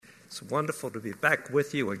It's wonderful to be back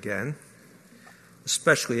with you again,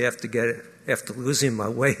 especially after losing my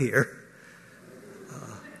way here.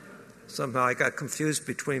 Somehow I got confused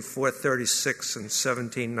between 436 and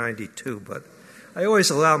 1792, but I always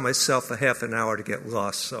allow myself a half an hour to get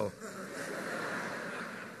lost, so.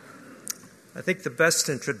 I think the best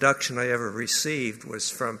introduction I ever received was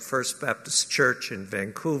from First Baptist Church in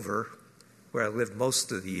Vancouver, where I lived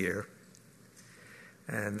most of the year.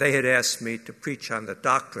 And they had asked me to preach on the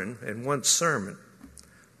doctrine in one sermon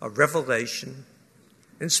of revelation,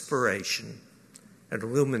 inspiration, and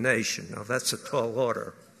illumination. Now, that's a tall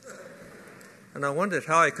order. And I wondered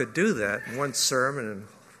how I could do that in one sermon and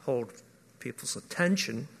hold people's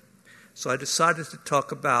attention. So I decided to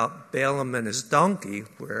talk about Balaam and his donkey,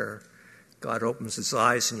 where God opens his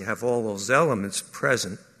eyes and you have all those elements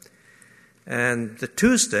present. And the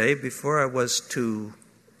Tuesday, before I was to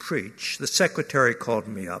preach, the secretary called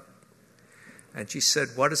me up. And she said,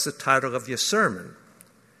 "What is the title of your sermon?"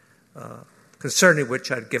 Concerning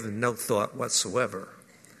which I'd given no thought whatsoever.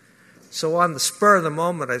 So on the spur of the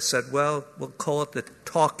moment, I said, well, we'll call it the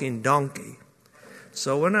Talking Donkey.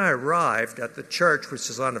 So when I arrived at the church, which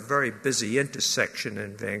is on a very busy intersection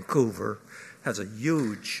in Vancouver, has a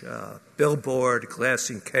huge billboard, glass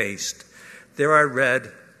encased, there I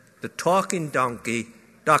read, "The Talking Donkey,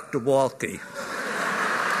 Dr. Walke."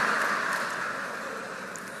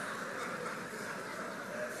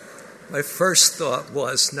 My first thought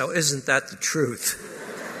was, now isn't that the truth?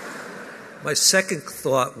 My second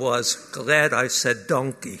thought was, glad I said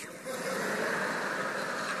donkey.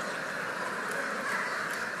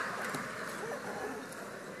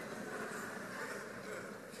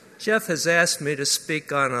 Jeff has asked me to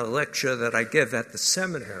speak on a lecture that I give at the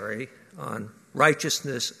seminary on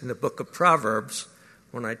righteousness in the book of Proverbs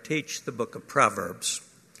when I teach the book of Proverbs.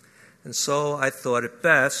 And so I thought it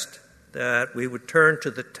best that we would turn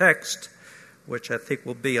to the text, which I think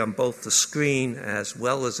will be on both the screen as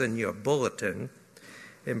well as in your bulletin,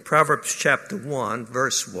 in Proverbs chapter 1,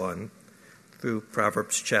 verse 1, through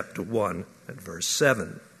Proverbs chapter 1 and verse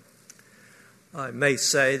 7. I may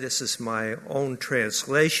say this is my own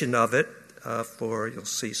translation of it, for you'll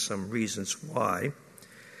see some reasons why.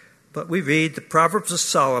 But we read the Proverbs of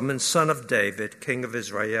Solomon, son of David, king of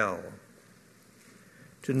Israel.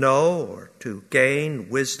 To know or to gain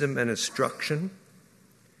wisdom and instruction,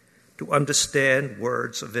 to understand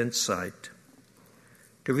words of insight,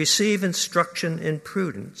 to receive instruction in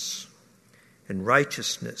prudence, in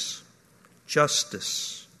righteousness,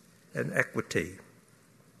 justice, and equity,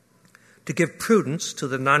 to give prudence to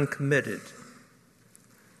the non-committed,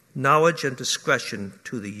 knowledge and discretion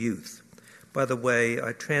to the youth. By the way,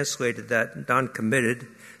 I translated that non-committed.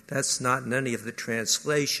 That's not in any of the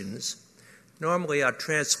translations. Normally, our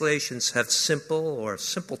translations have simple or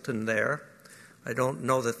simpleton there. I don't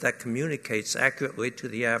know that that communicates accurately to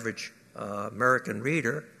the average American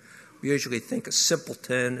reader. We usually think a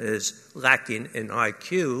simpleton is lacking in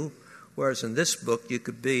IQ, whereas in this book, you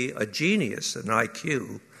could be a genius in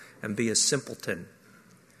IQ and be a simpleton.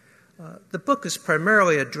 The book is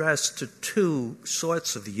primarily addressed to two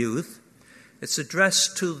sorts of youth. It's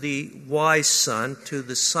addressed to the wise son, to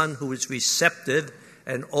the son who is receptive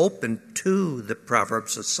and open to the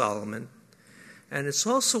Proverbs of Solomon. And it's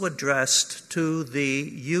also addressed to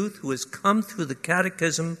the youth who has come through the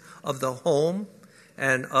catechism of the home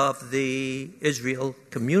and of the Israel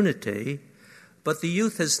community, but the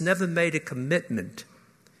youth has never made a commitment,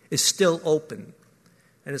 is still open.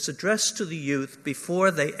 And it's addressed to the youth before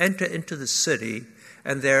they enter into the city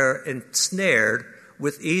and they're ensnared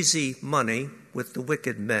with easy money with the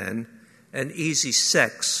wicked men and easy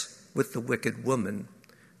sex with the wicked woman.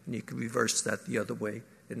 And you can reverse that the other way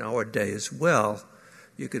in our day as well.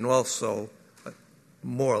 You can also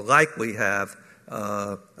more likely have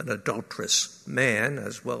an adulterous man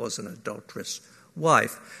as well as an adulterous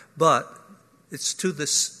wife. But it's to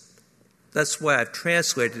this, that's why I've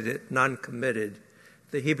translated it non-committed.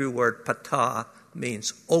 The Hebrew word patah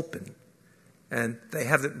means open. And they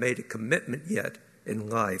haven't made a commitment yet in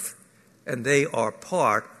life. And they are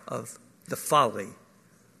part of the folly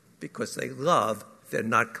because they love their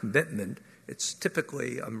non-commitment. It's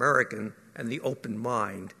typically American and the open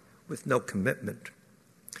mind with no commitment.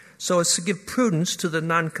 So it's to give prudence to the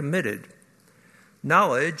non-committed,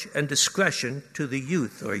 knowledge and discretion to the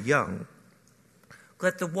youth or young.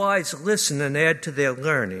 Let the wise listen and add to their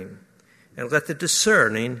learning, and let the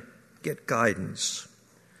discerning get guidance.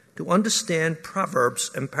 To understand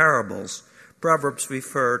proverbs and parables, proverbs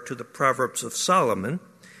refer to the Proverbs of Solomon,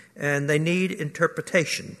 and they need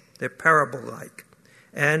interpretation. They're parable-like.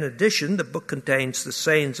 And in addition, the book contains the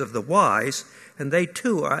sayings of the wise, and they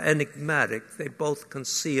too are enigmatic. They both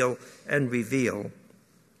conceal and reveal.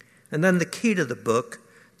 And then the key to the book: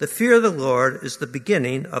 the fear of the Lord is the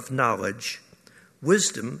beginning of knowledge.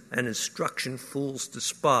 Wisdom and instruction fools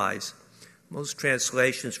despise. Most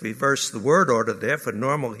translations reverse the word order there for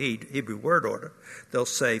normal Hebrew word order. They'll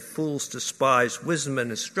say fools despise wisdom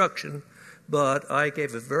and instruction, but I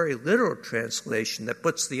gave a very literal translation that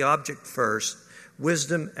puts the object first.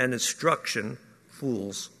 Wisdom and instruction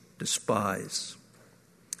fools despise.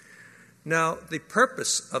 Now, the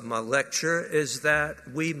purpose of my lecture is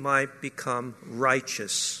that we might become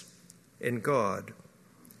righteous in God.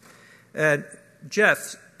 And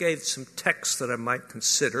Jeff gave some texts that I might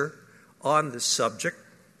consider on this subject.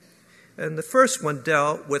 And the first one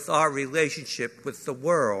dealt with our relationship with the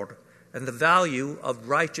world and the value of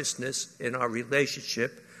righteousness in our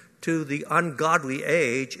relationship to the ungodly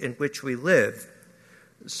age in which we live.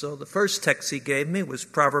 So the first text he gave me was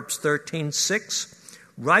Proverbs 13:6.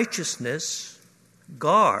 Righteousness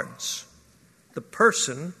guards the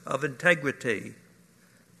person of integrity,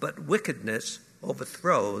 but wickedness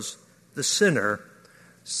overthrows the sinner.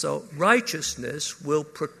 So righteousness will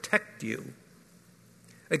protect you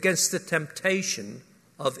against the temptation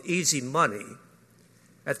of easy money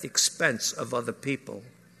at the expense of other people,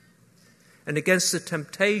 and against the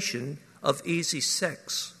temptation of easy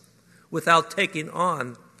sex without taking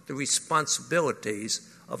on the responsibilities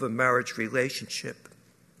of a marriage relationship.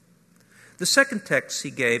 The second text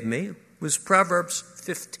he gave me was Proverbs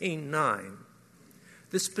 15:9.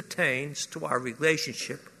 This pertains to our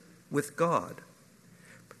relationship with God.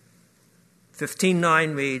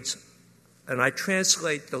 15:9 reads, and I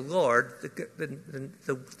translate the Lord,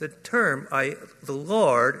 the term the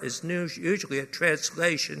Lord is usually a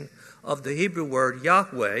translation of the Hebrew word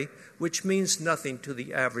Yahweh, which means nothing to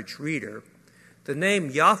the average reader. The name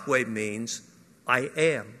Yahweh means I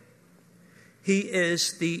am. He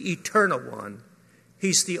is the eternal one.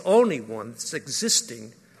 He's the only one that's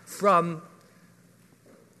existing from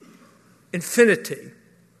infinity.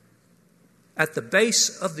 At the base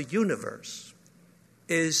of the universe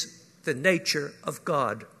is the nature of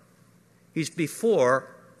God. He's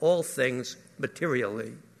before all things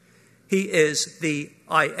materially. He is the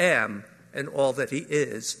I am and all that he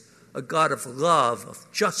is, a God of love,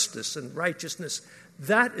 of justice and righteousness.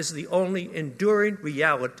 That is the only enduring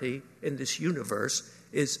reality in this universe,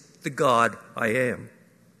 is the God I am.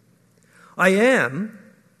 I am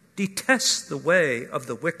detests the way of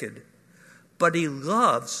the wicked, but he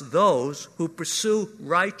loves those who pursue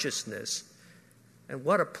righteousness. And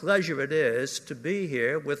what a pleasure it is to be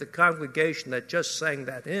here with a congregation that just sang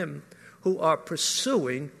that hymn, who are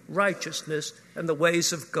pursuing righteousness and the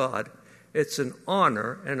ways of God. It's an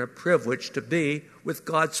honor and a privilege to be with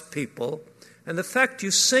God's people. And the fact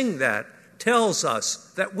you sing that tells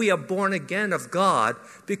us that we are born again of God,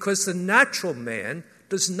 because the natural man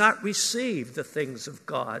does not receive the things of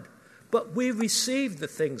God, but we receive the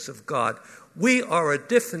things of God. We are a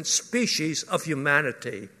different species of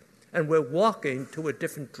humanity, and we're walking to a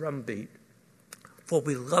different drumbeat, for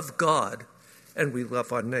we love God and we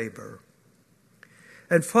love our neighbor.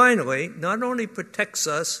 And finally, not only protects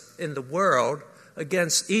us in the world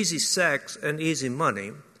against easy sex and easy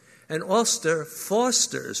money, and also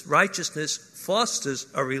fosters righteousness, fosters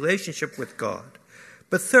a relationship with God.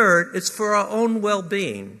 But third, it's for our own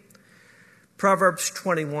well-being. Proverbs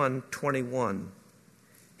 21:21.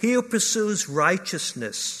 He who pursues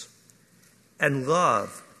righteousness and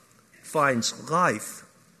love finds life,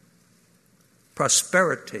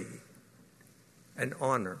 prosperity, and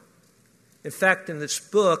honor. In fact, in this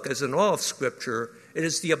book, as in all of Scripture, it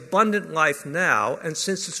is the abundant life now, and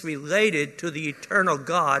since it's related to the eternal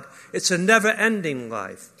God, it's a never-ending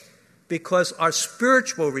life, because our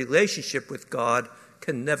spiritual relationship with God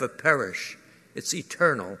can never perish. It's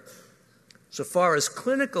eternal. So far as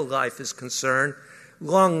clinical life is concerned,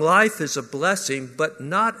 long life is a blessing, but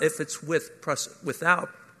not if it's without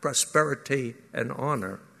prosperity and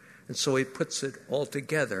honor. And so he puts it all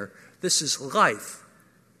together. This is life,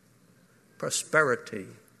 prosperity,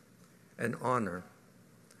 and honor.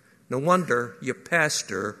 No wonder your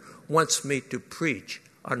pastor wants me to preach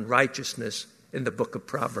on righteousness in the book of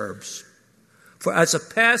Proverbs. For as a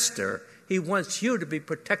pastor, he wants you to be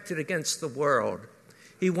protected against the world.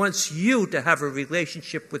 He wants you to have a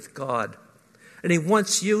relationship with God. And he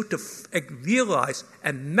wants you to realize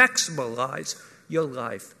and maximize your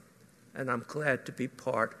life. And I'm glad to be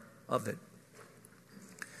part of it.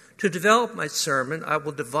 To develop my sermon, I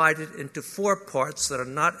will divide it into 4 parts that are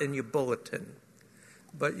not in your bulletin.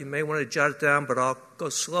 but you may want to jot it down, but I'll go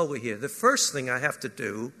slowly here. The first thing I have to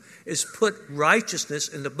do is put righteousness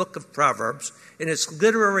in the book of Proverbs in its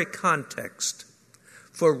literary context.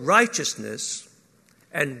 For righteousness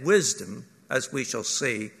and wisdom, as we shall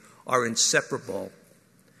see, are inseparable.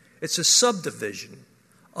 It's a subdivision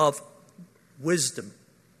of wisdom.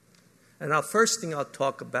 And the first thing I'll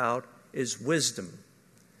talk about is wisdom.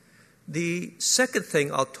 The second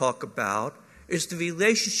thing I'll talk about is the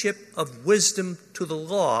relationship of wisdom to the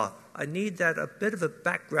law. I need that a bit of a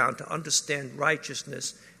background to understand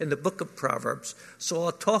righteousness in the book of Proverbs. So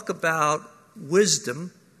I'll talk about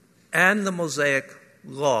wisdom and the Mosaic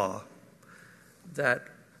law. That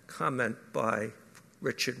comment by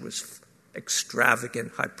Richard was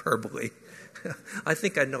extravagant hyperbole. I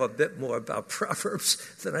think I know a bit more about Proverbs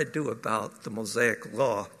than I do about the Mosaic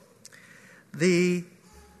law. The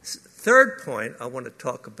third point I want to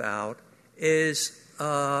talk about is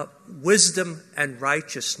wisdom and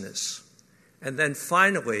righteousness. And then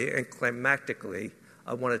finally, and climactically,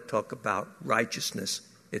 I want to talk about righteousness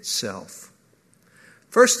itself.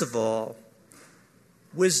 First of all,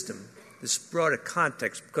 wisdom, this broader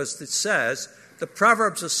context, because it says, the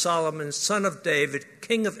Proverbs of Solomon, son of David,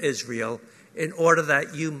 king of Israel, in order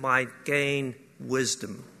that you might gain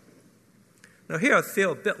wisdom. Now here I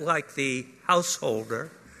feel a bit like the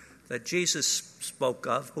householder that Jesus spoke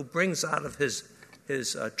of, who brings out of his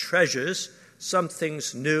treasures some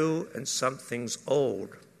things new and some things old.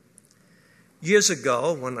 Years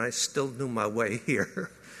ago, when I still knew my way here,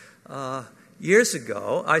 years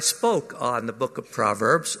ago, I spoke on the book of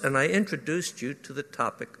Proverbs, and I introduced you to the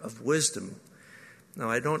topic of wisdom. Now,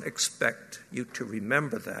 I don't expect you to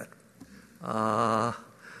remember that. I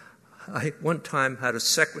one time had a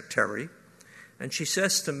secretary, and she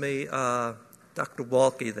says to me, Dr.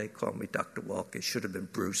 Walke, they call me Dr. Walke, should have been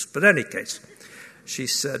Bruce, but in any case, she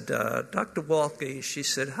said, Dr. Walke, she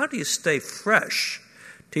said, how do you stay fresh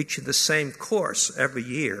teaching the same course every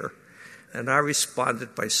year? And I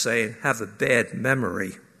responded by saying, have a bad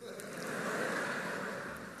memory.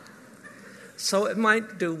 So it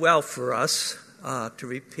might do well for us to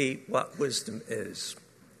repeat what wisdom is.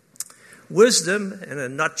 Wisdom, in a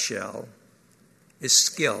nutshell, is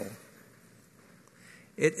skill.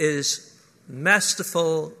 It is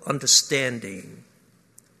masterful understanding.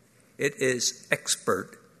 It is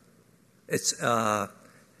It's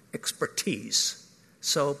expertise.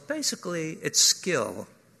 So basically, it's skill.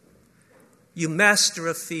 You master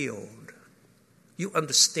a field. You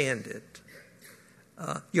understand it.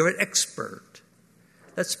 You're an expert.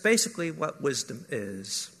 That's basically what wisdom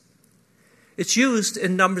is. It's used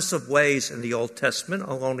in numbers of ways in the Old Testament.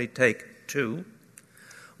 I'll only take two.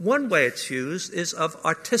 One way it's used is of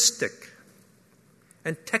artistic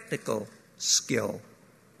and technical skill.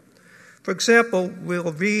 For example,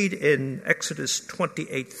 we'll read in Exodus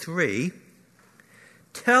 28:3,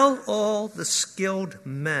 tell all the skilled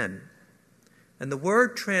men. And the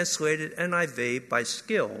word translated NIV by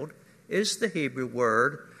skilled is the Hebrew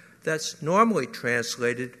word that's normally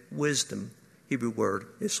translated wisdom. Hebrew word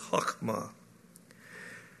is chokmah.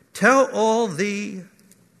 Tell all the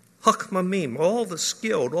chokmamim, all the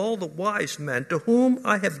skilled, all the wise men to whom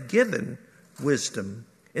I have given wisdom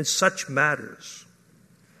in such matters,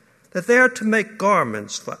 that they are to make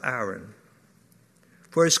garments for Aaron,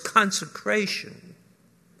 for his consecration,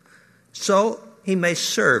 so he may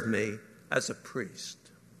serve me as a priest.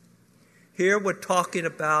 Here we're talking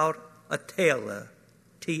about a tailor,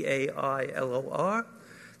 Tailor,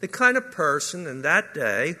 the kind of person in that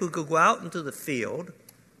day who could go out into the field,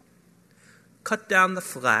 cut down the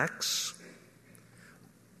flax,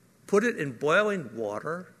 put it in boiling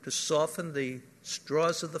water to soften the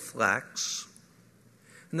straws of the flax,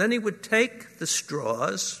 and then he would take the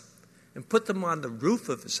straws and put them on the roof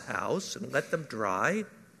of his house and let them dry.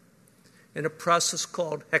 In a process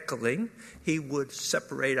called heckling, he would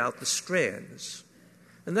separate out the strands.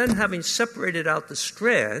 And then having separated out the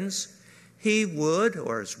strands, he would,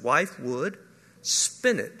 or his wife would,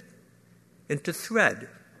 spin it into thread.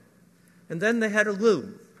 And then they had a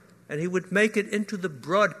loom, and he would make it into the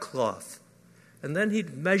broadcloth. And then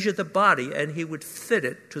he'd measure the body, and he would fit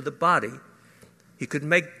it to the body. He could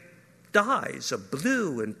make dyes of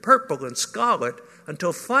blue and purple and scarlet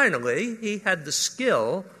until finally he had the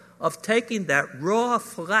skill of taking that raw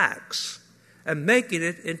flax and making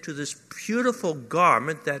it into this beautiful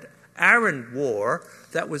garment that Aaron wore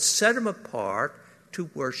that would set him apart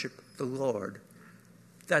to worship the Lord.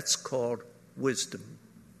 That's called wisdom.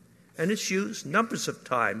 And it's used numbers of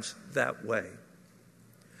times that way.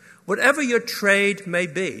 Whatever your trade may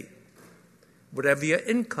be, whatever your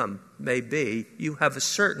income may be, you have a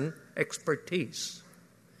certain expertise.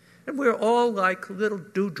 And we're all like little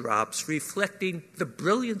dewdrops reflecting the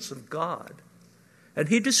brilliance of God. And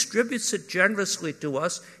he distributes it generously to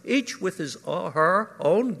us, each with his or her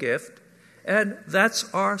own gift. And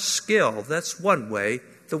that's our skill. That's one way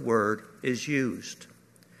the word is used.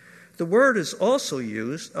 The word is also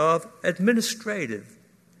used of administrative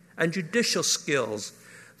and judicial skills,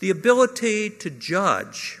 the ability to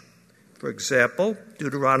judge. For example,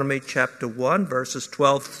 Deuteronomy chapter 1, verses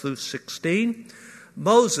 12 through 16,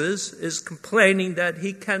 Moses is complaining that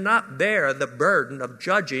he cannot bear the burden of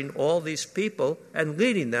judging all these people and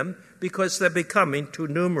leading them because they're becoming too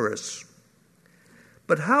numerous.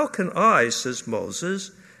 But how can I, says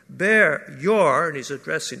Moses, bear your, and he's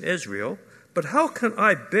addressing Israel, but how can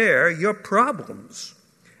I bear your problems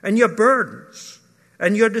and your burdens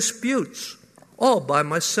and your disputes all by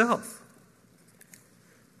myself?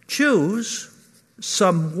 Choose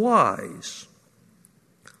some wise,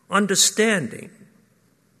 understanding,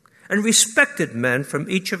 and respected men from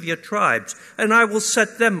each of your tribes, and I will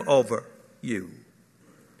set them over you.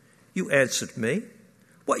 You answered me,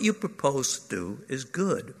 what you propose to do is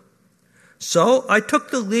good. So I took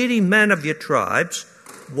the leading men of your tribes,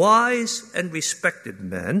 wise and respected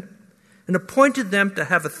men, and appointed them to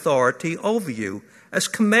have authority over you as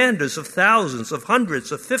commanders of thousands, of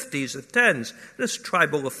hundreds, of fifties, of tens, and as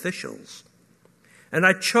tribal officials. And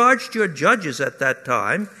I charged your judges at that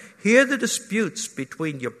time, hear the disputes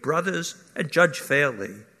between your brothers and judge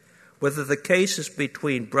fairly, whether the case is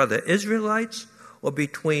between brother Israelites or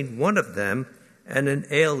between one of them and an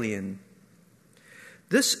alien.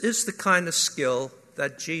 This is the kind of skill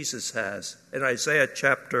that Jesus has in Isaiah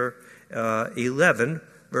chapter 11,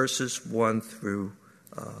 verses 1 through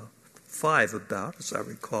 5 about, as I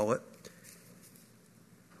recall it.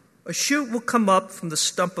 A shoot will come up from the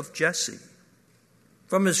stump of Jesse.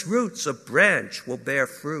 From his roots a branch will bear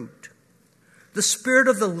fruit. The Spirit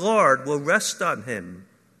of the Lord will rest on him,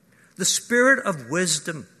 the Spirit of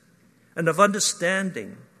wisdom and of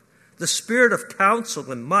understanding, the Spirit of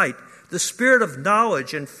counsel and might, the Spirit of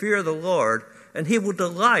knowledge and fear of the Lord, and he will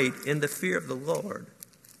delight in the fear of the Lord.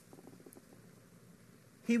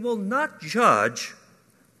 He will not judge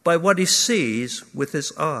by what he sees with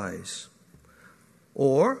his eyes,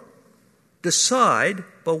 or decide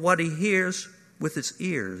by what he hears with his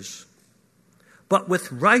ears. But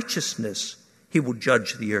with righteousness he will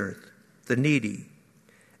judge the earth, the needy,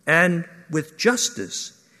 and with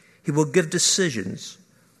justice he will give decisions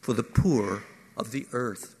for the poor of the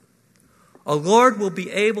earth. Our Lord will be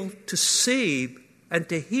able to see and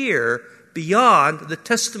to hear beyond the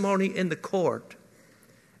testimony in the court,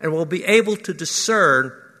 and will be able to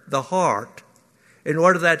discern the heart in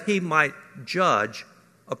order that he might judge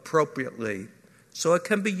appropriately. So it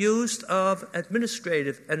can be used of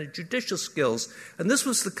administrative and judicial skills, and this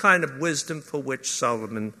was the kind of wisdom for which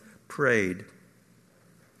Solomon prayed.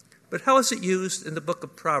 But how is it used in the book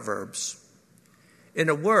of Proverbs? In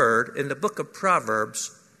a word, in the book of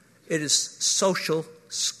Proverbs, it is social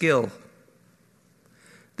skill.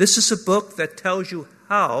 This is a book that tells you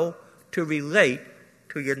how to relate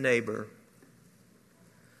to your neighbor,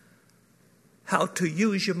 how to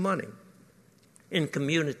use your money in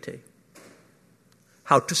community,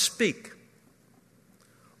 how to speak,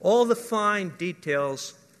 all the fine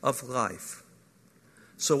details of life.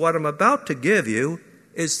 So what I'm about to give you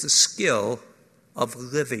is the skill of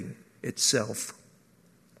living itself.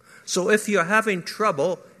 So if you're having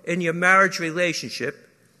trouble in your marriage relationship,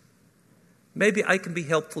 maybe I can be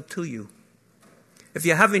helpful to you. If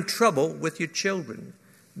you're having trouble with your children,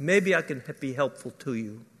 maybe I can be helpful to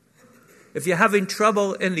you. If you're having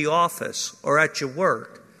trouble in the office or at your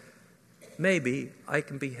work, maybe I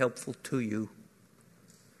can be helpful to you.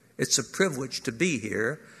 It's a privilege to be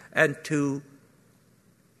here and to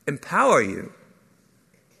empower you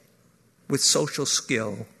with social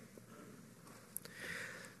skill.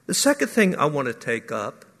 The second thing I want to take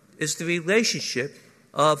up is the relationship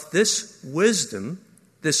of this wisdom,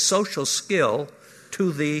 this social skill,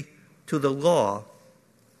 to the law.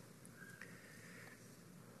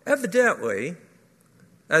 Evidently,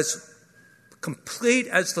 as complete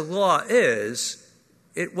as the law is,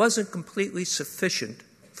 it wasn't completely sufficient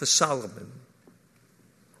for Solomon.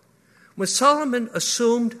 When Solomon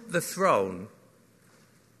assumed the throne,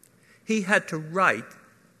 he had to write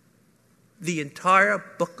the entire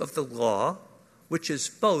book of the law, which is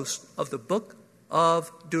boast of the book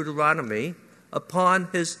of Deuteronomy, upon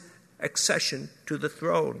his accession to the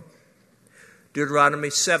throne. Deuteronomy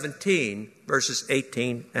 17, verses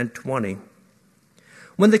 18 and 20.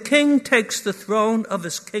 When the king takes the throne of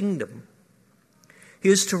his kingdom, he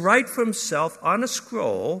is to write for himself on a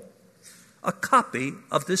scroll a copy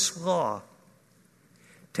of this law.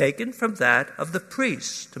 taken from that of the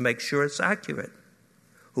priests to make sure it's accurate,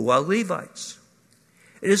 who are Levites.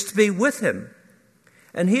 It is to be with him,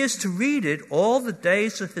 and he is to read it all the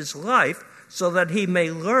days of his life so that he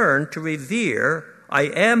may learn to revere I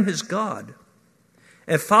am his God,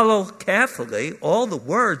 and follow carefully all the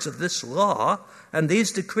words of this law and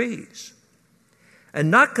these decrees, and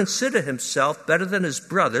not consider himself better than his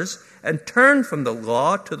brothers and turn from the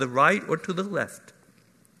law to the right or to the left.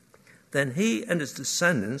 Then he and his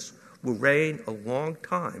descendants will reign a long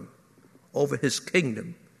time over his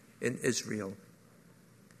kingdom in Israel.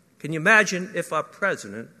 Can you imagine if our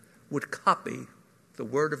president would copy the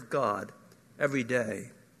Word of God every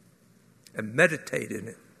day and meditate in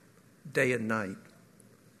it day and night?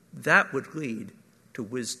 That would lead to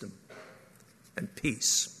wisdom and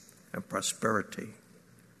peace and prosperity.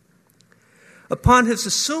 Upon his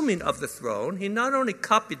assuming of the throne, he not only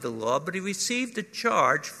copied the law, but he received a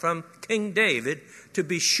charge from King David to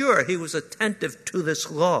be sure he was attentive to this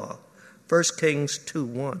law. 1 Kings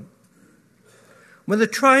 2:1. When the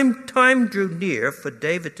time drew near for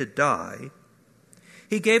David to die,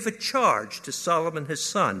 he gave a charge to Solomon his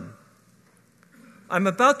son. I'm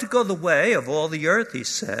about to go the way of all the earth, he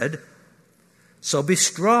said, so be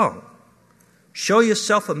strong. Show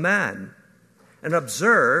yourself a man and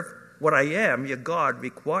observe what I am your God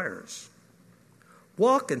requires.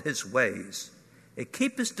 Walk in his ways and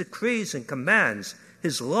keep his decrees and commands,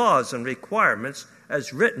 his laws and requirements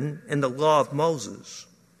as written in the law of Moses,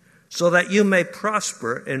 so that you may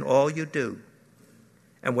prosper in all you do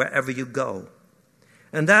and wherever you go,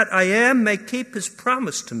 and that I am may keep his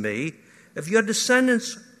promise to me if your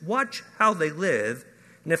descendants watch how they live,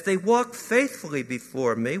 and if they walk faithfully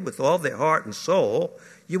before me with all their heart and soul,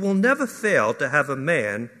 you will never fail to have a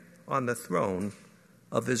man on the throne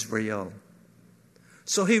of Israel.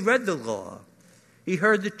 So he read the law. He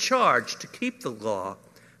heard the charge to keep the law.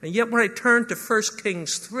 And yet when I turn to 1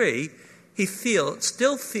 Kings 3, he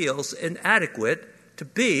still feels inadequate to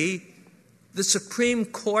be the Supreme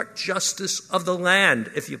Court justice of the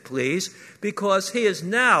land, if you please, because he is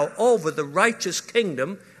now over the righteous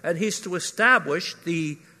kingdom, and he's to establish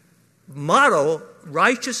the model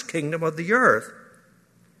righteous kingdom of the earth.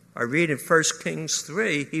 I read in 1 Kings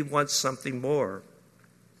 3, he wants something more.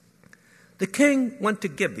 The king went to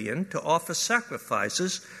Gibeon to offer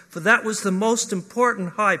sacrifices, for that was the most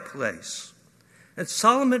important high place. And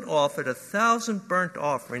Solomon offered 1,000 burnt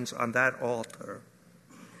offerings on that altar.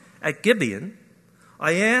 At Gibeon,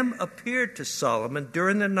 I am appeared to Solomon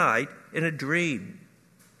during the night in a dream.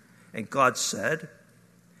 And God said,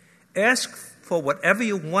 ask for whatever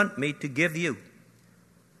you want me to give you.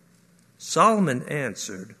 Solomon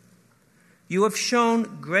answered, you have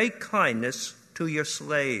shown great kindness to your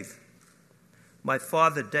slave, my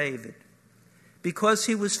father David, because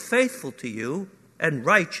he was faithful to you and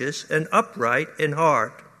righteous and upright in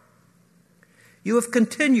heart. You have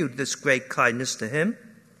continued this great kindness to him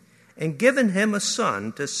and given him a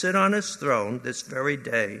son to sit on his throne this very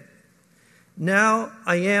day. Now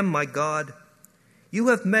I am, my God, you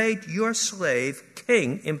have made your slave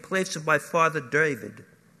king in place of my father David.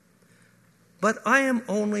 But I am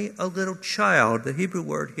only a little child. The Hebrew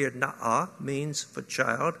word here, na'ah, means for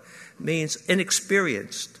child, means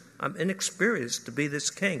inexperienced. I'm inexperienced to be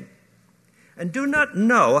this king, and do not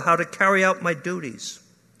know how to carry out my duties.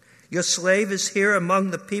 Your slave is here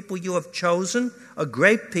among the people you have chosen, a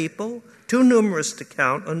great people, too numerous to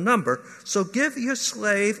count or number. So give your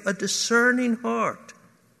slave a discerning heart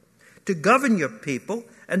to govern your people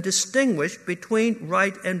and distinguish between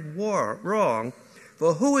right and wrong.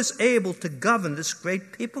 For who is able to govern this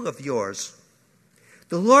great people of yours?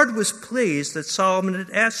 The Lord was pleased that Solomon had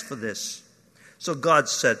asked for this. So God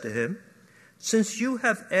said to him, since you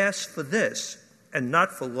have asked for this, and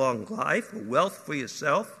not for long life or wealth for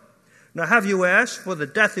yourself, nor have you asked for the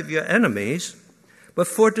death of your enemies, but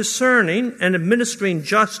for discerning and administering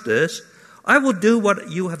justice, I will do what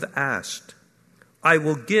you have asked. I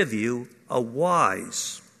will give you a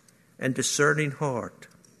wise and discerning heart,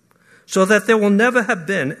 so that there will never have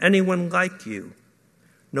been anyone like you,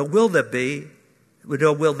 nor will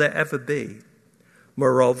there ever be.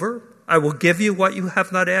 Moreover, I will give you what you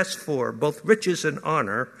have not asked for, both riches and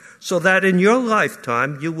honor, so that in your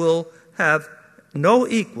lifetime you will have no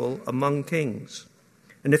equal among kings.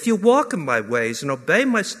 And if you walk in my ways and obey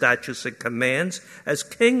my statutes and commands, as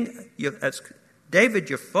David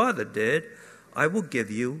your father did, I will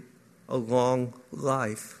give you a long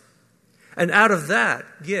life. And out of that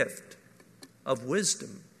gift of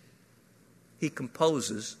wisdom, he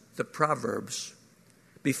composes the Proverbs,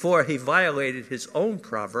 before he violated his own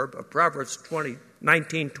proverb, Proverbs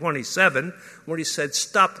 19:27, when he said,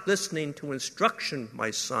 "Stop listening to instruction,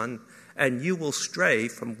 my son, and you will stray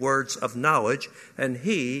from words of knowledge." And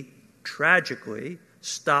he, tragically,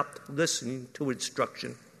 stopped listening to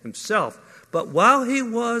instruction himself. But while he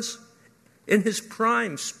was in his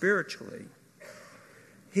prime spiritually,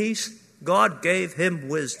 God gave him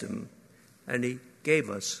wisdom, and he gave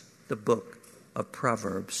us the book of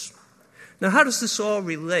Proverbs. Now, how does this all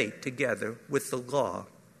relate together with the law?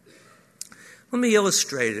 Let me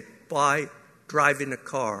illustrate it by driving a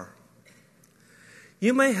car.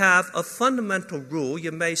 You may have a fundamental rule.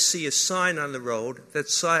 You may see a sign on the road that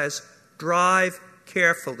says, "Drive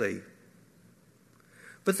carefully."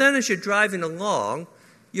 But then as you're driving along,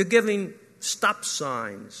 you're giving stop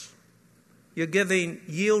signs. You're giving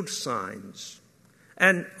yield signs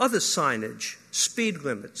and other signage, speed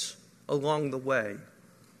limits along the way.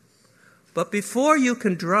 But before you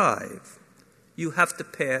can drive, you have to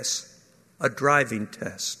pass a driving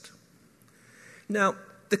test. Now,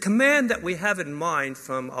 the command that we have in mind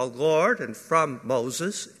from our Lord and from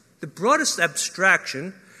Moses, the broadest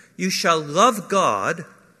abstraction, you shall love God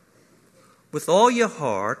with all your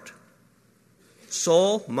heart,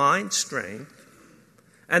 soul, mind, strength.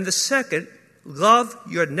 And the second, love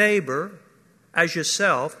your neighbor as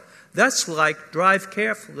yourself. That's like drive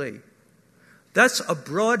carefully. That's a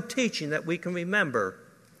broad teaching that we can remember.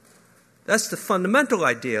 That's the fundamental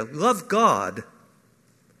idea. Love God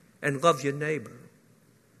and love your neighbor.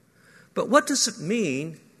 But what does it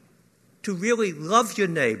mean to really love your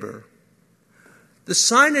neighbor? The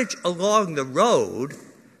signage along the road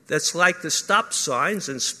that's like the stop signs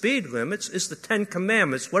and speed limits is the 10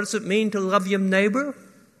 Commandments. What does it mean to love your neighbor?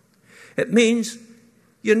 It means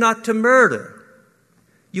you're not to murder.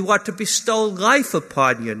 You are to bestow life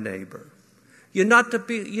upon your neighbor. You're not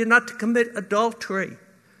to commit adultery.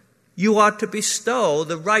 You are to bestow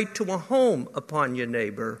the right to a home upon your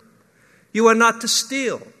neighbor. You are not to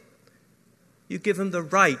steal. You give him the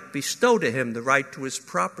right, bestow to him the right to his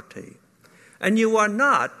property. And you are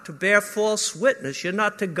not to bear false witness. You're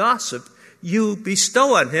not to gossip. You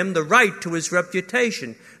bestow on him the right to his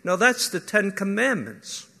reputation. Now that's the 10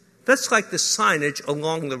 Commandments. That's like the signage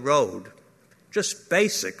along the road. Just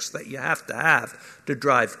basics that you have to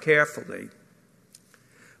drive carefully.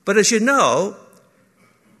 But as you know,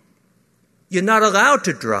 you're not allowed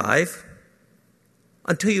to drive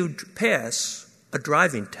until you pass a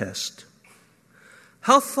driving test.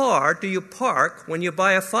 How far do you park when you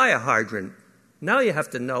buy a fire hydrant? Now you have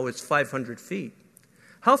to know it's 500 feet.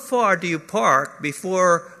 How far do you park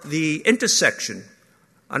before the intersection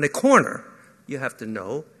on a corner? You have to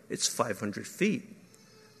know it's 500 feet.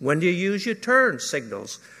 When do you use your turn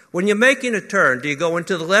signals? When you're making a turn, do you go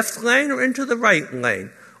into the left lane or into the right lane?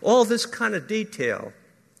 All this kind of detail.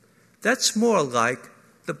 That's more like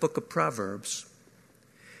the book of Proverbs.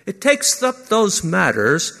 It takes up those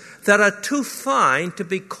matters that are too fine to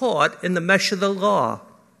be caught in the mesh of the law,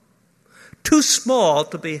 too small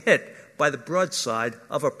to be hit by the broadside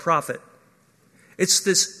of a prophet. It's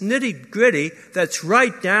this nitty-gritty that's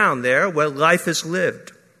right down there where life is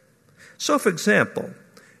lived. So, for example,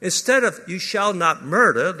 instead of "you shall not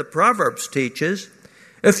murder," the Proverbs teaches,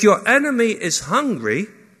 if your enemy is hungry,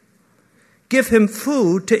 give him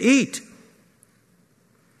food to eat.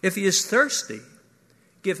 If he is thirsty,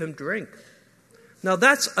 give him drink. Now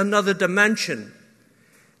that's another dimension.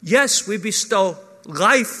 Yes, we bestow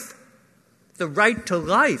life, the right to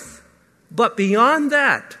life, but beyond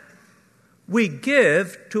that, we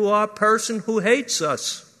give to our person who hates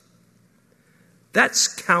us.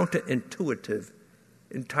 That's counterintuitive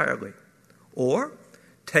entirely. Or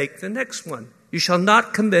take the next one. You shall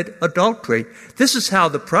not commit adultery. This is how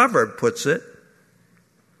the proverb puts it.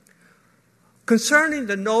 Concerning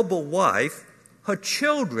the noble wife, her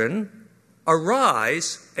children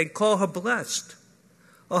arise and call her blessed.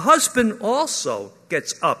 A husband also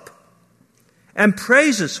gets up and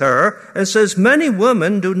praises her and says, "Many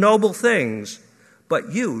women do noble things,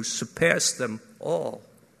 but you surpass them all."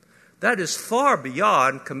 That is far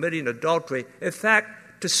beyond committing adultery. In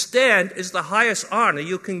fact, to stand is the highest honor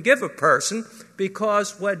you can give a person,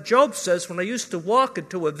 because what Job says, when I used to walk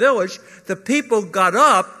into a village, the people got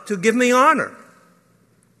up to give me honor.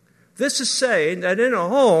 This is saying that in a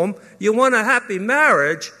home, you want a happy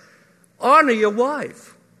marriage, honor your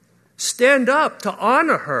wife. Stand up to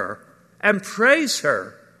honor her and praise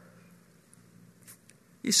her.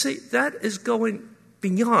 You see, that is going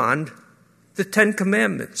beyond the 10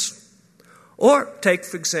 Commandments. Or take,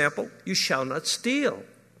 for example, you shall not steal,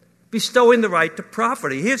 bestowing the right to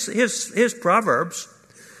property. Here's Proverbs.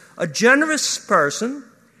 A generous person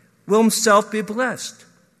will himself be blessed.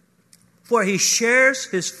 for he shares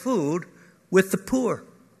his food with the poor.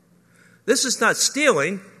 This is not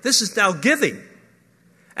stealing. This is now giving.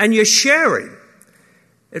 And you're sharing.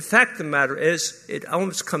 In fact, the matter is, it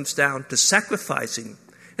almost comes down to sacrificing.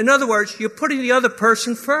 In other words, you're putting the other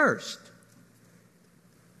person first.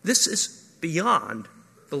 This is beyond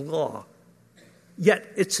the law. Yet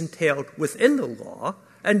it's entailed within the law.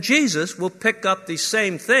 And Jesus will pick up these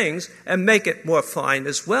same things and make it more fine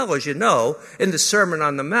as well, as you know, in the Sermon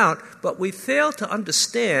on the Mount. But we fail to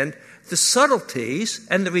understand the subtleties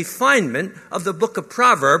and the refinement of the book of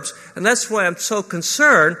Proverbs. And that's why I'm so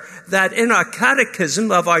concerned that in our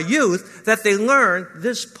catechism of our youth, that they learn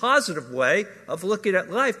this positive way of looking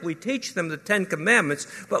at life. We teach them the Ten Commandments,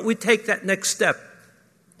 but we take that next step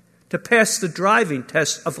to pass the driving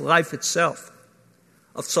test of life itself,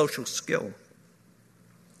 of social skill.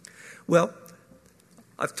 Well,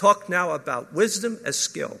 I've talked now about wisdom as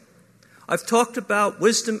skill. I've talked about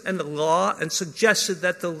wisdom and the law and suggested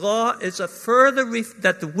that the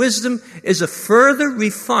wisdom is a further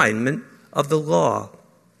refinement of the law.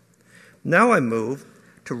 Now I move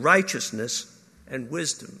to righteousness and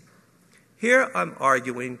wisdom. Here I'm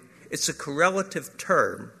arguing it's a correlative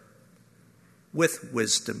term with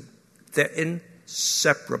wisdom. They're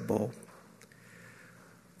inseparable.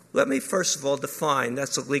 Let me first of all define,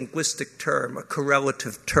 that's a linguistic term, a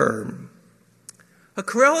correlative term. A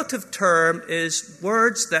correlative term is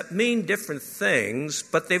words that mean different things,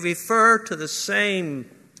 but they refer to the same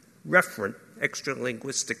referent,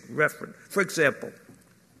 extra-linguistic referent. For example,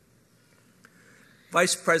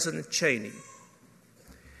 Vice President Cheney.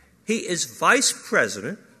 He is vice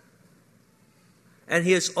president, and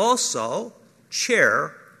he is also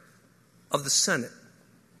chair of the Senate.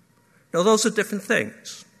 Now, those are different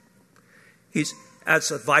things.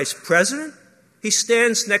 As a vice president, he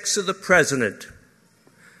stands next to the president.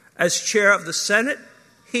 As chair of the Senate,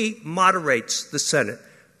 he moderates the Senate.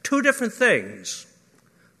 Two different things,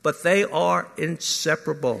 but they are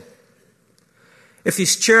inseparable. If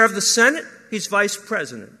he's chair of the Senate, he's vice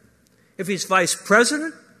president. If he's vice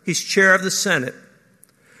president, he's chair of the Senate.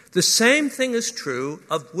 The same thing is true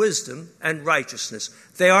of wisdom and righteousness.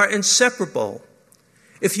 They are inseparable.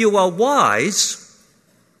 If you are wise,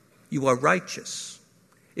 you are righteous.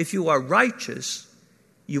 If you are righteous,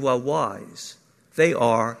 you are wise. They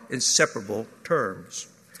are inseparable terms.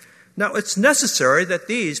 Now, it's necessary that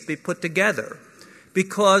these be put together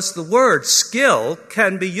because the word skill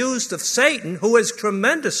can be used of Satan, who has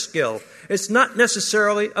tremendous skill. It's not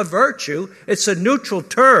necessarily a virtue. It's a neutral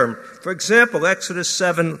term. For example, Exodus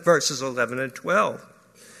 7, verses 11 and 12.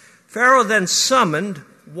 Pharaoh then summoned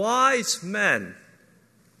wise men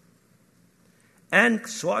and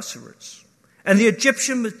sorcerers. And the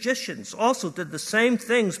Egyptian magicians also did the same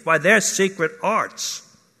things by their secret arts.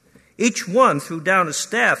 Each one threw down a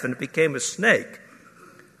staff and it became a snake.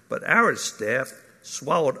 But Aaron's staff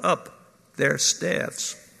swallowed up their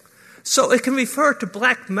staffs. So it can refer to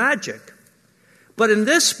black magic. But in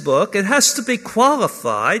this book, it has to be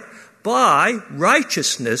qualified by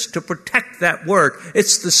righteousness to protect that word.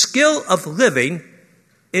 It's the skill of living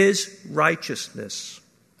is righteousness.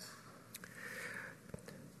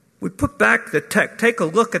 We put back the text. Take a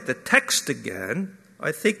look at the text again.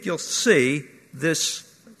 I think you'll see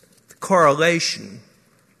this correlation.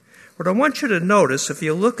 What I want you to notice, if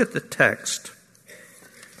you look at the text,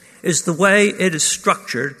 is the way it is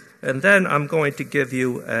structured, and then I'm going to give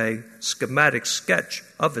you a schematic sketch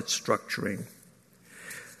of its structuring.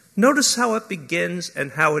 Notice how it begins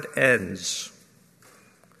and how it ends.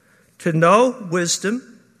 To know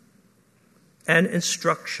wisdom and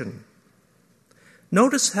instruction.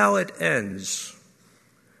 Notice how it ends.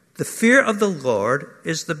 The fear of the Lord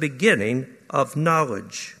is the beginning of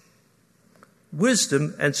knowledge.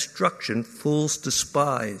 Wisdom and instruction fools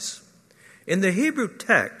despise. In the Hebrew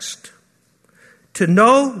text, to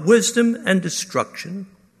know wisdom and instruction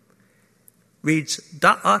reads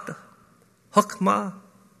da'at, hokmah,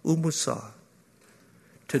 umusar.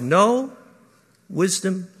 To know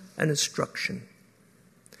wisdom and instruction.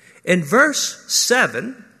 In verse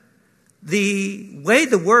 7, the way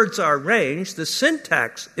the words are arranged, the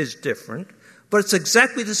syntax is different, but it's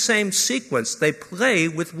exactly the same sequence. They play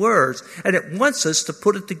with words, and it wants us to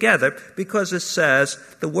put it together because it says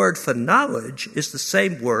the word for knowledge is the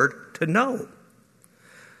same word to know.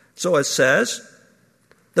 So it says,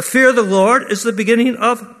 the fear of the Lord is the beginning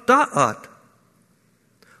of da'at,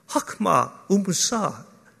 hokmah, umusah.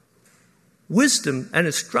 Wisdom and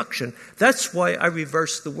instruction. That's why I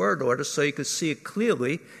reversed the word order so you could see it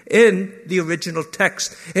clearly in the original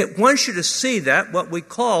text. It wants you to see that, what we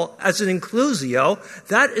call as an inclusio,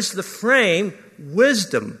 that is the frame,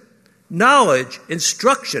 wisdom, knowledge,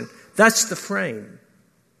 instruction. That's the frame.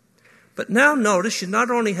 But now notice you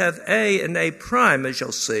not only have A and A prime, as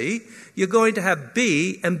you'll see, you're going to have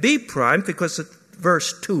B and B prime, because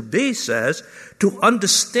verse 2b says, to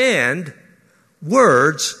understand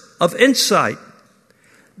words of insight.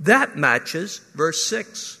 That matches verse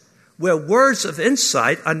 6, where words of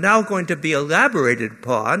insight are now going to be elaborated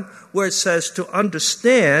upon, where it says to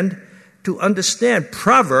understand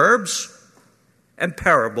proverbs and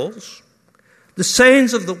parables, the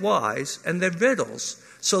sayings of the wise and their riddles.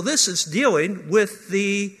 So this is dealing with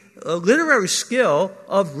the literary skill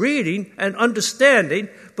of reading and understanding,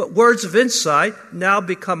 but words of insight now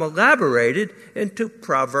become elaborated into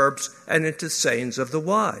proverbs and into sayings of the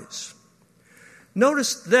wise.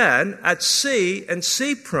 Notice then at C and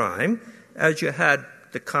C prime, as you had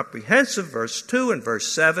the comprehensive, verse 2 and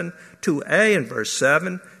verse 7, 2a and verse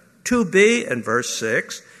 7, 2b and verse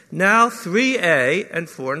 6, now 3a and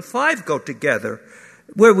 4 and 5 go together,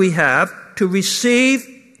 where we have to receive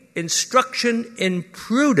instruction in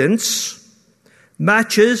prudence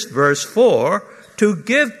matches verse 4, to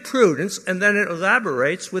give prudence, and then it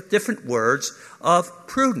elaborates with different words of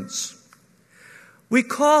prudence. We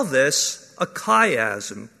call this a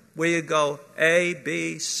chiasm, where you go A,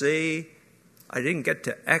 B, C. I didn't get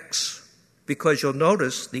to X, because you'll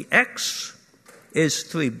notice the X is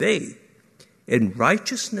 3b, in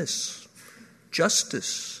righteousness,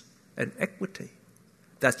 justice, and equity.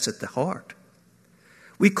 That's at the heart.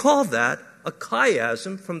 We call that a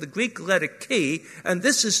chiasm from the Greek letter chi, and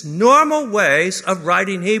this is normal ways of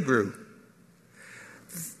writing Hebrew.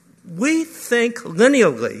 We think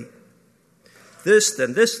linearly, this,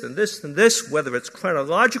 then this, then this, then this, whether it's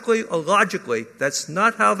chronologically or logically. That's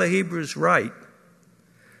not how the Hebrews write.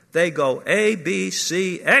 They go A, B,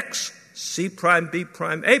 C, X, C prime, B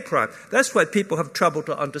prime, A prime. That's why people have trouble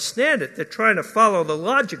to understand it. They're trying to follow the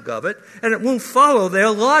logic of it, and it won't follow their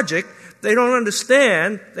logic. They don't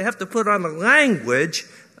understand. They have to put on the language,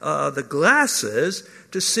 the glasses,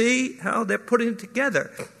 to see how they're putting it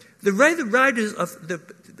together. The way the writers of the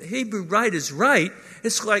Hebrew writers write,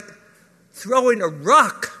 it's like throwing a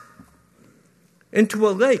rock into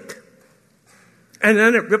a lake, and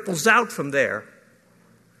then it ripples out from there.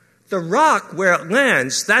 The rock, where it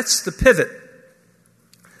lands, that's the pivot.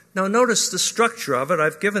 Now notice the structure of it.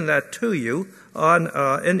 I've given that to you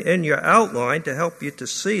in your outline to help you to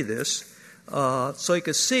see this, so you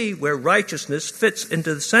can see where righteousness fits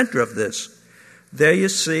into the center of this. There you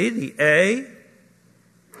see the A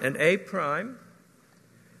and A prime,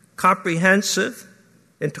 comprehensive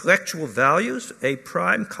intellectual values, A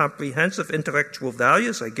prime, comprehensive intellectual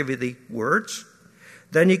values. I give you the words.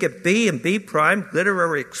 Then you get B and B prime,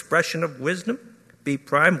 literary expression of wisdom. B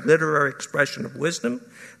prime, literary expression of wisdom.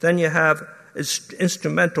 Then you have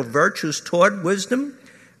instrumental virtues toward wisdom,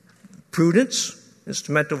 prudence,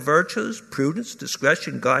 instrumental virtues, prudence,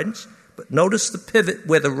 discretion, guidance. But notice the pivot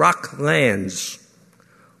where the rock lands.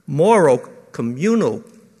 Moral, communal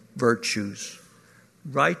virtues,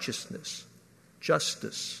 righteousness,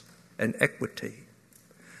 justice, and equity.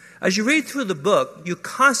 As you read through the book, you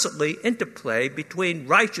constantly interplay between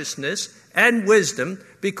righteousness and wisdom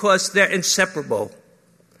because they're inseparable.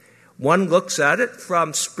 One looks at it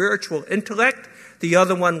from spiritual intellect, the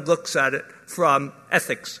other one looks at it from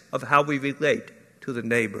ethics of how we relate to the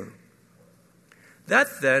neighbor.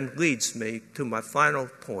 That then leads me to my final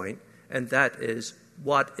point, and that is,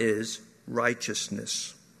 what is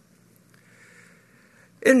righteousness?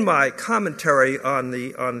 In my commentary on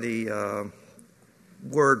the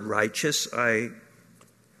word righteous, I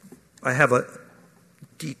have a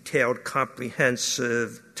detailed,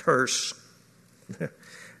 comprehensive, terse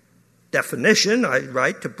definition. I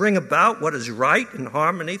write to bring about what is right and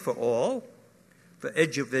harmony for all, for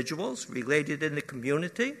individuals related in the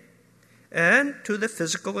community, and to the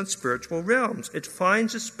physical and spiritual realms. It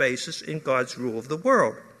finds its basis in God's rule of the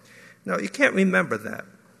world. Now, you can't remember that.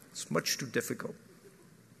 It's much too difficult.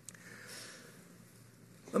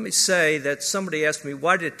 Let me say that somebody asked me,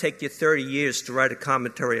 why did it take you 30 years to write a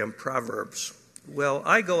commentary on Proverbs? Well,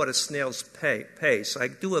 I go at a snail's pace. I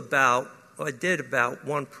did about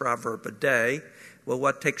one proverb a day. Well,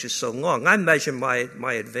 what takes you so long? I measure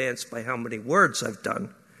my advance by how many words I've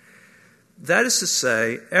done. That is to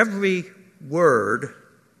say, every word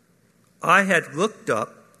I had looked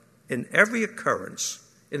up in every occurrence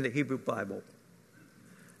in the Hebrew Bible.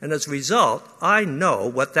 And as a result, I know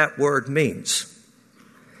what that word means.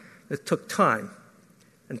 It took time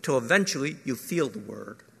until eventually you feel the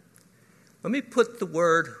word. Let me put the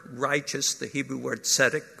word righteous, the Hebrew word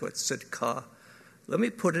tzedek or tzedkah, let me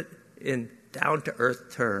put it in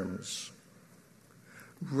down-to-earth terms.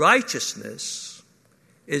 Righteousness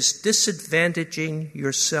is disadvantaging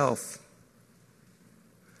yourself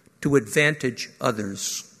to advantage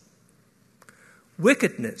others.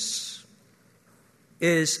 Wickedness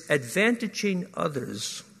is advantaging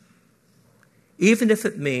others, even if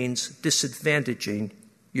it means disadvantaging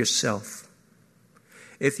yourself.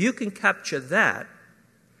 If you can capture that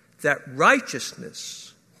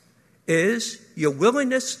righteousness is your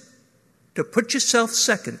willingness to put yourself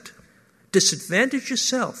second, disadvantage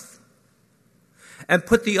yourself, and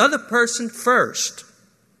put the other person first.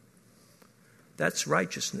 That's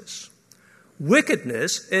righteousness.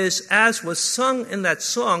 Wickedness is, as was sung in that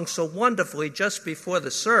song so wonderfully just before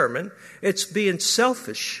the sermon, it's being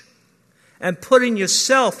selfish and putting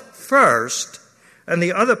yourself first and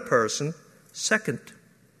the other person second.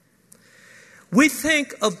 We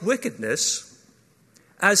think of wickedness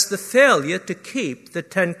as the failure to keep the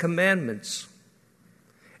Ten Commandments.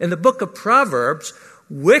 In the book of Proverbs,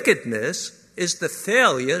 wickedness is the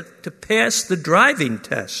failure to pass the driving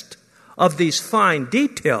test of these fine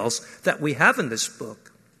details that we have in this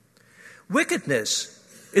book.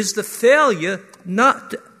 Wickedness is the failure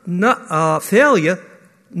not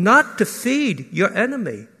to feed your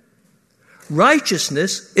enemy.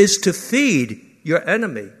 Righteousness is to feed your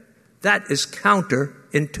enemy. That is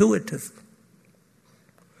counterintuitive.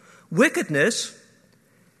 Wickedness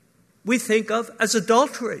we think of as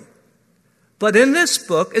adultery. But in this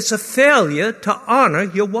book, it's a failure to honor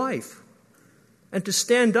your wife and to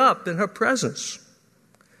stand up in her presence.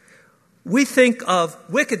 We think of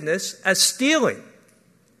wickedness as stealing.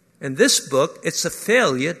 In this book, it's a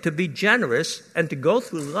failure to be generous and to go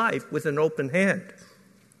through life with an open hand.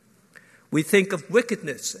 We think of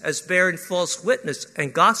wickedness as bearing false witness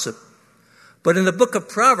and gossip. But in the book of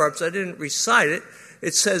Proverbs, I didn't recite it,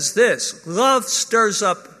 it says this: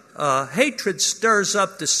 hatred stirs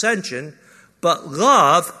up dissension, but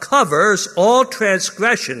love covers all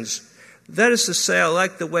transgressions. That is to say, I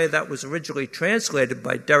like the way that was originally translated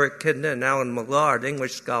by Derek Kidner and Alan Millard,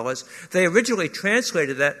 English scholars. They originally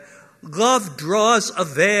translated that love draws a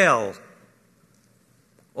veil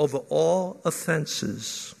over all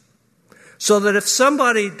offenses. So that if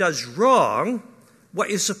somebody does wrong, what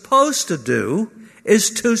you're supposed to do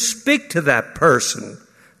is to speak to that person,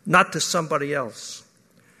 not to somebody else.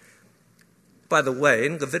 By the way,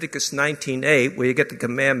 in Leviticus 19:8, where you get the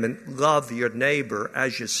commandment, love your neighbor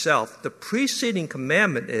as yourself, the preceding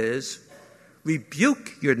commandment is,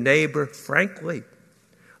 rebuke your neighbor frankly.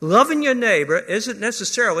 Loving your neighbor isn't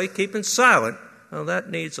necessarily keeping silent. Well, that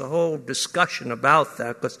needs a whole discussion about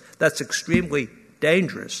that, because that's extremely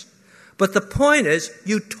dangerous. But the point is,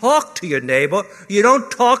 you talk to your neighbor. You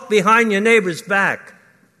don't talk behind your neighbor's back.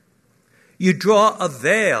 You draw a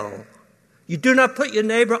veil. You do not put your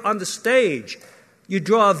neighbor on the stage. You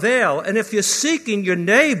draw a veil. And if you're seeking your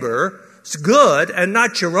neighbor's good and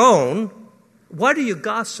not your own, why do you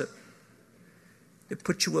gossip? It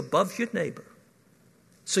puts you above your neighbor.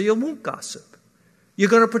 So you won't gossip. You're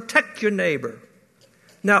going to protect your neighbor.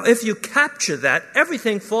 Now, if you capture that,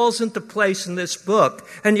 everything falls into place in this book,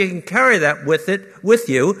 and you can carry that with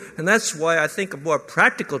you, and that's why I think a more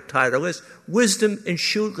practical title is Wisdom in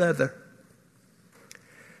Shoe Leather.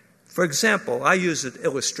 For example, I use an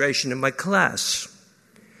illustration in my class.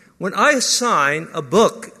 When I assign a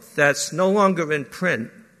book that's no longer in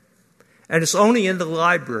print, and it's only in the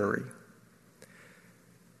library,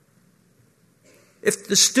 if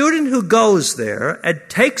the student who goes there and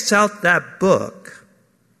takes out that book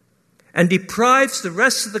and deprives the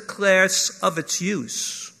rest of the class of its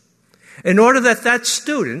use, in order that that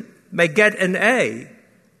student may get an A,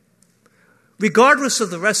 regardless of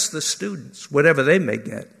the rest of the students, whatever they may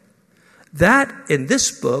get, that in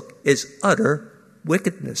this book is utter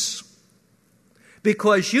wickedness.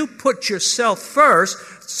 Because you put yourself first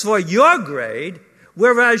for your grade,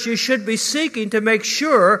 whereas you should be seeking to make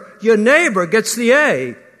sure your neighbor gets the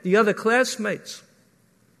A, the other classmates.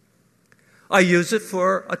 I use it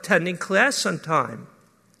for attending class on time.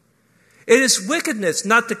 It is wickedness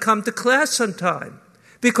not to come to class on time.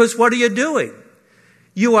 Because what are you doing?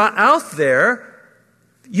 You are out there,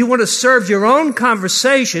 you want to serve your own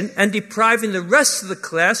conversation and depriving the rest of the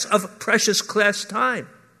class of precious class time.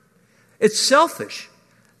 It's selfish.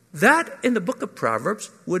 That, in the book of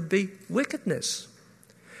Proverbs, would be wickedness.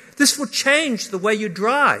 This will change the way you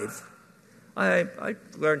drive. I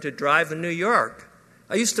learned to drive in New York.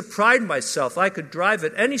 I used to pride myself. I could drive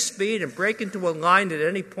at any speed and break into a line at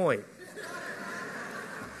any point.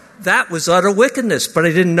 That was utter wickedness, but I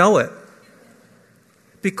didn't know it.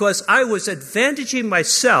 Because I was advantaging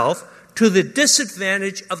myself to the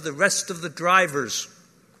disadvantage of the rest of the drivers.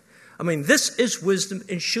 I mean, this is wisdom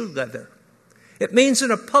in shoe leather. It means in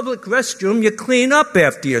a public restroom you clean up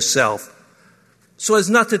after yourself so as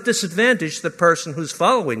not to disadvantage the person who's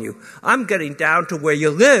following you. I'm getting down to where you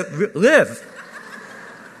live.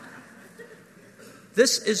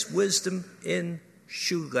 This is wisdom in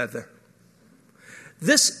shoe leather.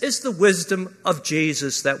 This is the wisdom of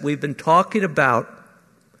Jesus that we've been talking about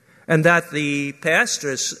and that the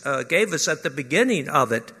pastors gave us at the beginning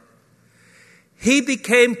of it. He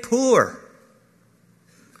became poor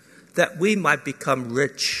that we might become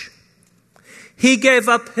rich. He gave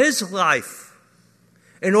up his life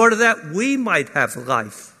in order that we might have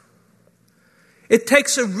life. It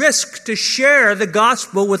takes a risk to share the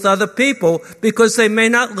gospel with other people because they may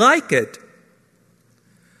not like it.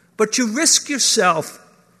 But you risk yourself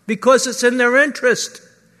because it's in their interest.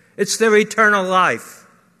 It's their eternal life.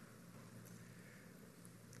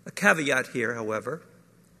 A caveat here, however.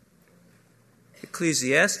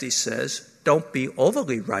 Ecclesiastes says, don't be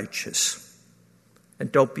overly righteous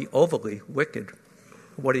and don't be overly wicked.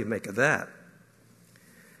 What do you make of that?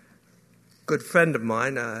 A good friend of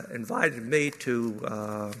mine invited me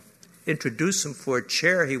to introduce him for a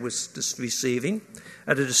chair he was receiving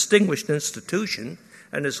at a distinguished institution,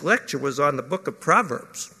 and his lecture was on the book of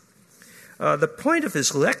Proverbs. The point of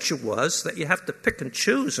his lecture was that you have to pick and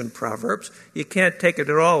choose in Proverbs. You can't take it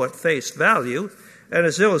at all at face value. And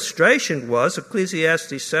his illustration was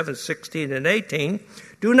Ecclesiastes 7:16 and 18.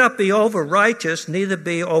 Do not be over-righteous, neither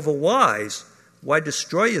be over-wise. Why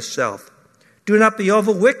destroy yourself? Do not be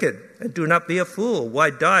over-wicked, and do not be a fool. Why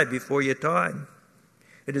die before your time?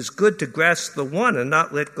 It is good to grasp the one and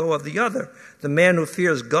not let go of the other. The man who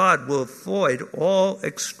fears God will avoid all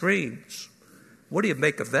extremes. What do you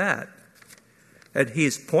make of that? And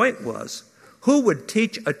his point was, who would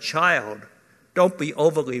teach a child, don't be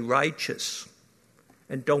overly righteous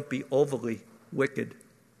and don't be overly wicked?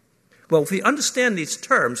 Well, if we understand these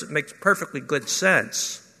terms, it makes perfectly good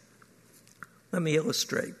sense. Let me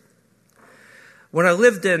illustrate. When I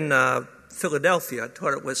lived in Philadelphia, I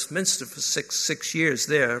taught at Westminster for six years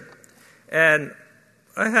there, and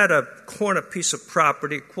I had a corner piece of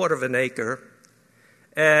property, 1/4 of an acre,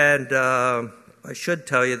 and I should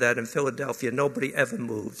tell you that in Philadelphia, nobody ever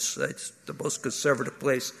moves. It's the most conservative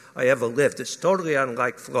place I ever lived. It's totally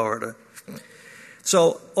unlike Florida.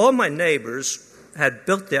 So all my neighbors had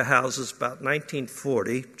built their houses about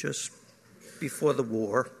 1940, just before the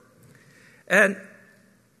war, and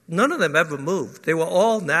none of them ever moved. They were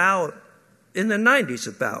all now in their 90s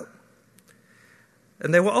about,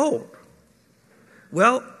 and they were old.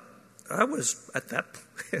 Well, I was at that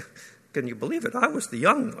point, can you believe it? I was the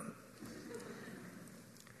young one.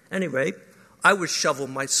 Anyway, I would shovel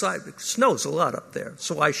my sidewalk. It snows a lot up there,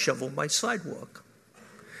 so I shoveled my sidewalk.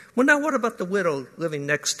 Well, now what about the widow living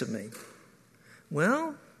next to me?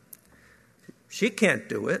 Well, she can't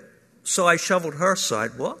do it, so I shoveled her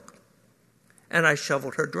sidewalk, and I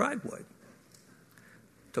shoveled her driveway.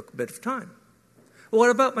 Took a bit of time. Well, what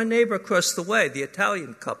about my neighbor across the way, the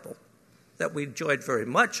Italian couple that we enjoyed very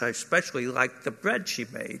much? I especially liked the bread she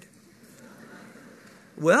made.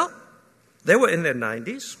 Well, they were in their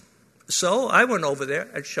 90s, so I went over there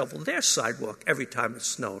and shoveled their sidewalk every time it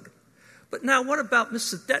snowed. But now what about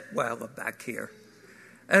Mr. Detweiler back here?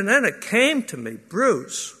 And then it came to me,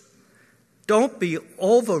 Bruce, don't be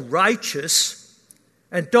over-righteous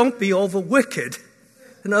and don't be over-wicked.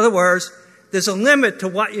 In other words, there's a limit to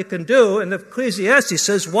what you can do, and Ecclesiastes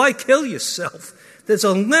says, why kill yourself? There's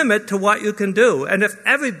a limit to what you can do. And if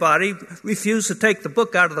everybody refused to take the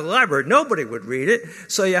book out of the library, nobody would read it.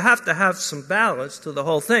 So you have to have some balance to the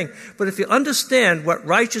whole thing. But if you understand what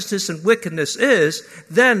righteousness and wickedness is,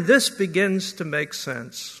 then this begins to make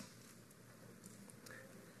sense.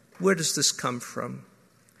 Where does this come from?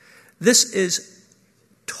 This is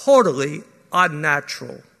totally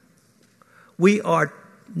unnatural. We are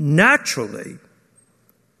naturally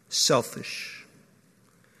selfish.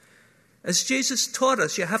 As Jesus taught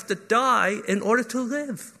us, you have to die in order to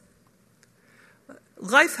live.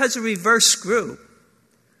 Life has a reverse screw.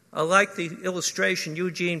 I like the illustration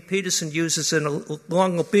Eugene Peterson uses in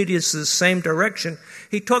Long Obedience to the Same Direction.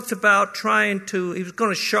 He talked about he was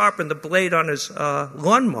going to sharpen the blade on his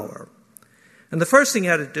lawnmower. And the first thing he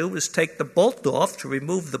had to do was take the bolt off to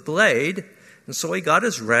remove the blade. And so he got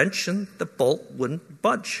his wrench and the bolt wouldn't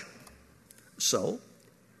budge. So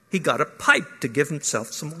he got a pipe to give himself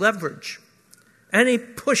some leverage. And he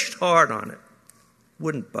pushed hard on it.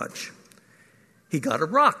 Wouldn't budge. He got a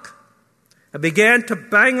rock and began to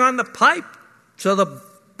bang on the pipe so the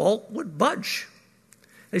bolt would budge.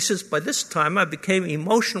 And he says, by this time I became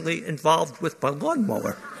emotionally involved with my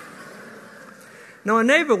lawnmower. Now, a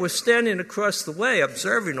neighbor was standing across the way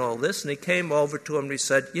observing all this, and he came over to him and he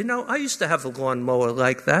said, "You know, I used to have a lawnmower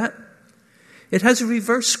like that. It has a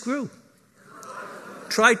reverse screw.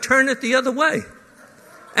 Try turn it the other way."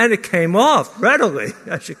 And it came off readily,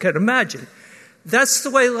 as you can imagine. That's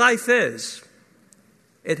the way life is.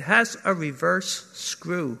 It has a reverse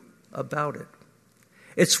screw about it.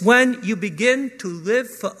 It's when you begin to live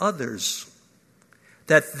for others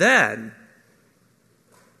that then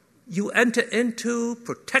you enter into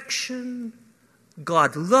protection.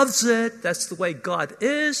 God loves it. That's the way God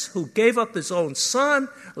is, who gave up his own son,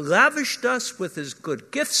 lavished us with his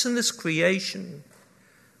good gifts in this creation.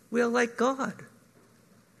 We are like God.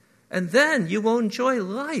 And then you will enjoy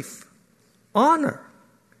life, honor,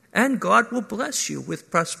 and God will bless you with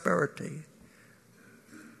prosperity.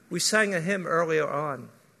 We sang a hymn earlier on.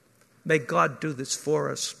 May God do this for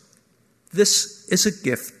us. This is a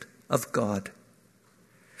gift of God.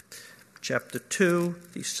 Chapter 2,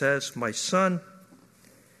 he says, "My son,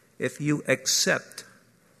 if you accept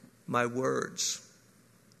my words,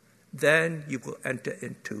 then you will enter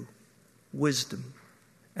into wisdom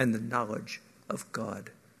and the knowledge of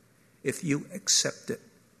God." If you accept it,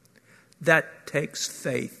 that takes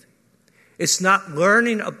faith. It's not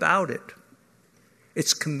learning about it.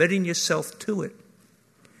 It's committing yourself to it.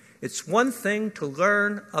 It's one thing to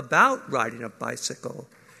learn about riding a bicycle.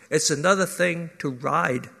 It's another thing to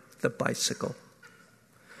ride the bicycle.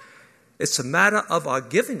 It's a matter of our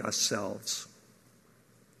giving ourselves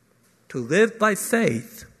to live by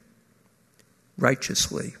faith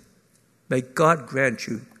righteously. May God grant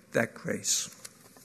you that grace.